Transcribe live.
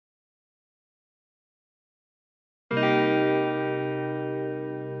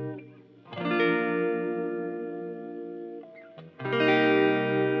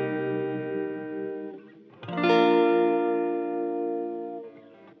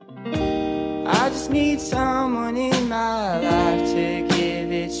just need someone in my life to give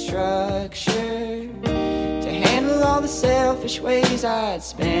it structure, to handle all the selfish ways I'd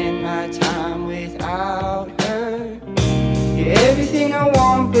spend my time without her. You're everything I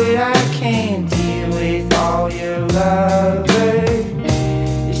want, but I can't deal with all your lovers.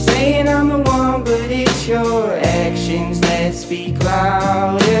 You're saying I'm the one, but it's your actions that speak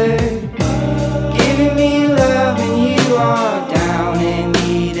louder. Giving me love when you are down and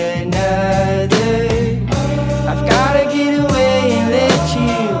need another. I've gotta get away and let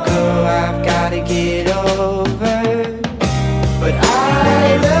you go. I've gotta get over, but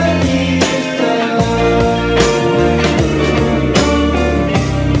I love you so.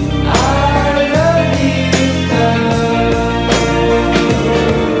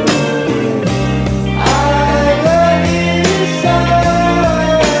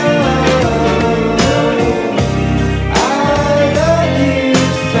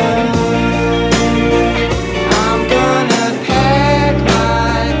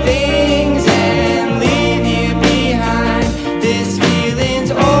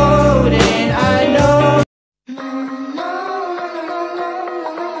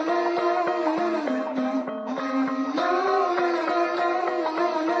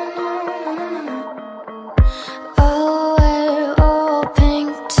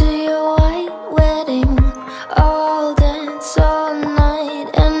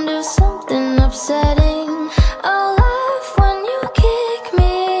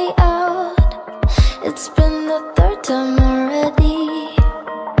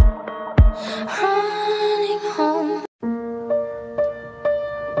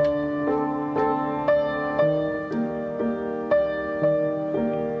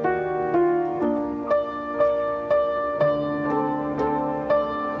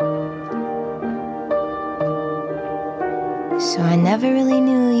 So I never really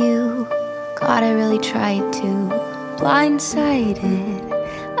knew you. God, I really tried to. Blindsided,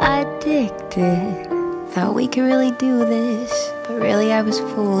 addicted. Thought we could really do this, but really I was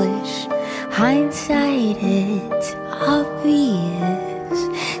foolish. Hindsight, it's obvious.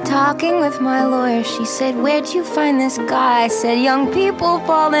 Talking with my lawyer, she said, where'd you find this guy? I said, young people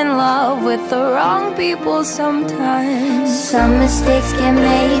fall in love with the wrong people sometimes. Some mistakes get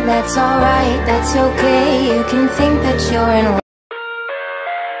made, that's alright, that's okay. You can think that you're in love.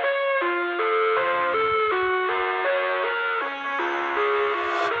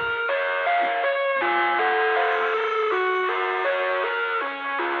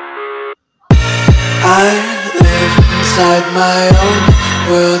 I live inside my own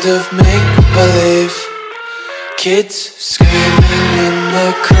world of make-believe. Kids screaming in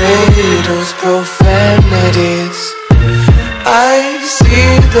the cradles, profanities. I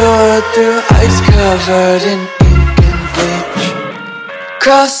see the world through eyes covered in ink and bleach.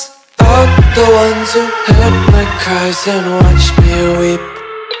 Cross out the ones who heard my cries and watched me weep.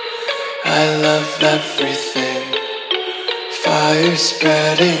 I love everything. Fire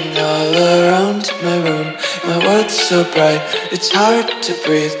spreading all around my room. My world's so bright, it's hard to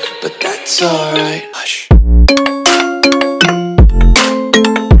breathe, but that's alright. Hush.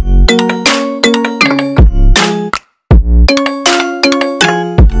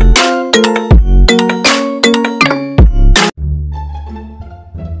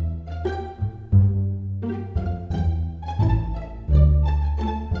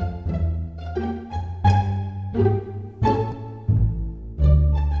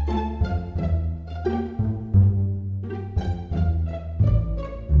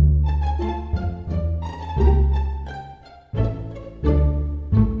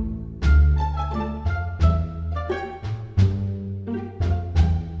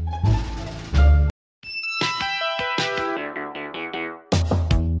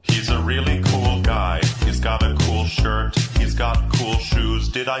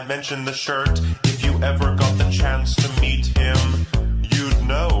 Did I mention the shirt? If you ever got the chance to meet him, you'd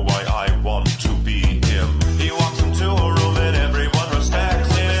know why I want to be him. He walks into a room and everyone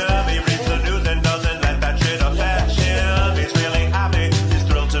respects him. He reads the news and doesn't let that shit affect him. He's really happy, he's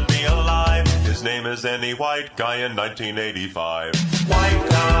thrilled to be alive. His name is any white guy in 1985. White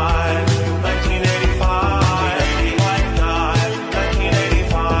guy, 1985.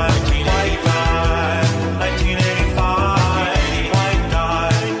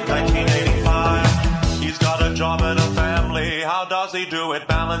 Does he do it?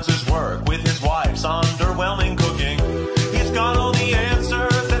 Balance his work with his wife's underwhelming cooking. He's got all the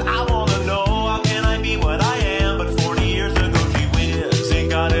answers that I want to know. How can I be what I am? But 40 years ago, gee whiz, he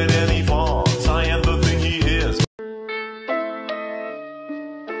got it and he falls. I am the thing he is.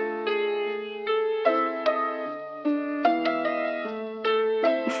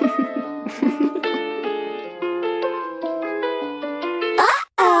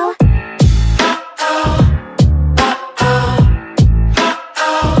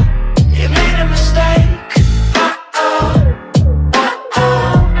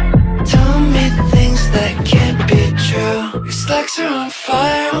 legs are on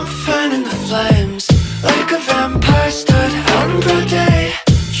fire, I'm fanning the flames. Like a vampire stood out in broad day.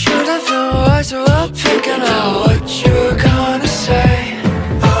 Should have been wiser while picking out what you were gonna say.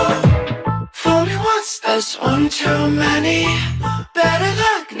 Fool me once, that's one too many. Better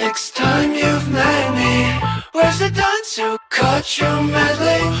luck next time you've met me. Where's the dunce who caught you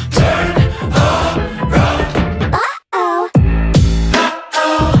meddling? Turn around. Uh-oh.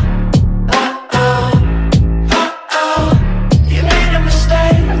 Uh-oh. Uh-oh. Uh-oh. You made a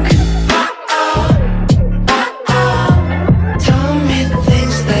mistake. Uh-oh. Uh-oh. Tell me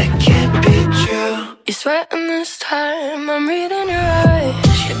things that can't be true. You're sweating this time, I'm reading your eyes.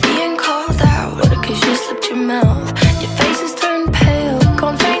 You're being called out, cause you slipped your mouth. Your face is turned pale,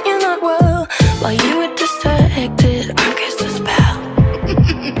 gone faint, you're not well. While you were distracted, I guess the spell.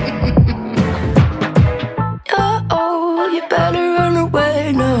 Oh, you better run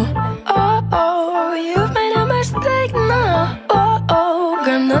away now. Oh, you've made a mistake now. Oh,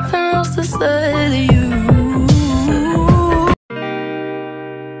 got nothing else to say to you.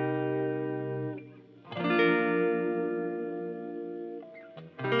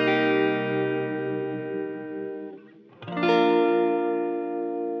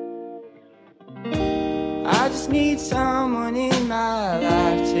 I just need someone in my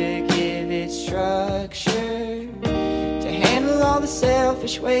life to give it structure, to handle all the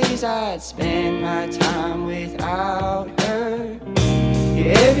selfish ways I'd spend my time without her.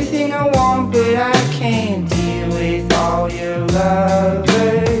 You're everything I want, but I can't deal with all your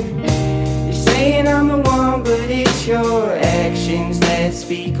lovers. You're saying I'm the one, but it's your actions that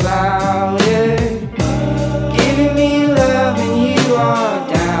speak louder. Giving me love and you are